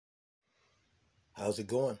How's it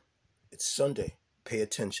going? It's Sunday. Pay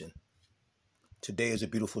attention. Today is a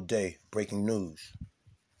beautiful day. Breaking news.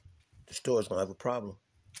 The store's gonna have a problem.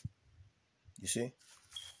 You see?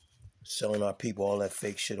 Selling our people all that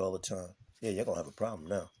fake shit all the time. Yeah, you're gonna have a problem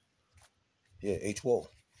now. Yeah, H-Woe.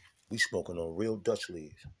 We smoking on real Dutch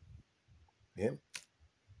leaves. Yeah?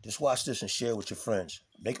 Just watch this and share with your friends.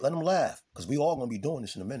 Let them laugh, because we all gonna be doing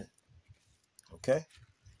this in a minute. Okay?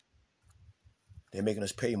 They're making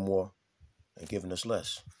us pay more and giving us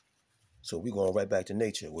less. So we going right back to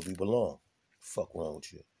nature where we belong. Fuck wrong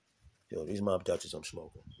with you? Yo, these my Dutches I'm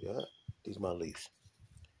smoking. Yeah? These my leaves.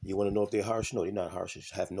 You want to know if they're harsh? No, they're not harsh.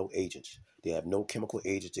 They have no agents. They have no chemical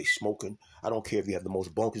agents. They smoking. I don't care if you have the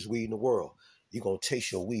most bonkers weed in the world. You're going to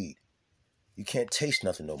taste your weed. You can't taste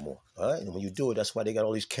nothing no more. All right? And when you do it, that's why they got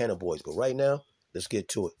all these canna boys. But right now, let's get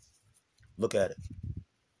to it. Look at it.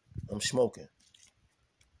 I'm smoking.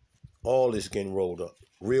 All this getting rolled up.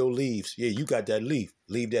 Real leaves. Yeah, you got that leaf.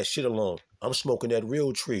 Leave that shit alone. I'm smoking that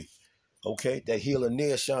real tree. Okay? That healing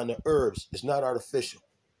near shine the herbs. It's not artificial.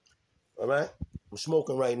 All right? I'm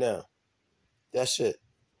smoking right now. That's it.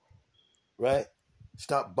 Right?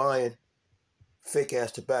 Stop buying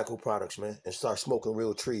fake-ass tobacco products, man, and start smoking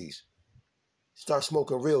real trees. Start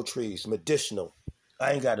smoking real trees, medicinal.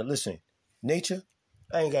 I ain't got to, listen, nature,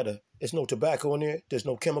 I ain't got to, there's no tobacco in there. There's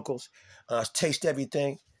no chemicals. I taste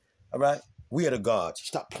everything. All right? We are the gods.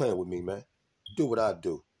 Stop playing with me, man. Do what I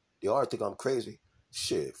do. They all think I'm crazy.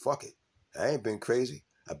 Shit, fuck it. I ain't been crazy.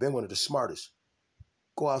 I've been one of the smartest.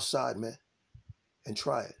 Go outside, man, and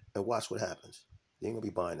try it and watch what happens. You ain't gonna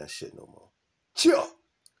be buying that shit no more. Chill!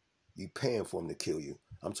 You paying for them to kill you.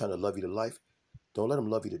 I'm trying to love you to life. Don't let them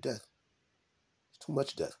love you to death. It's too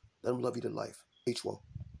much death. Let them love you to life. H-Woe.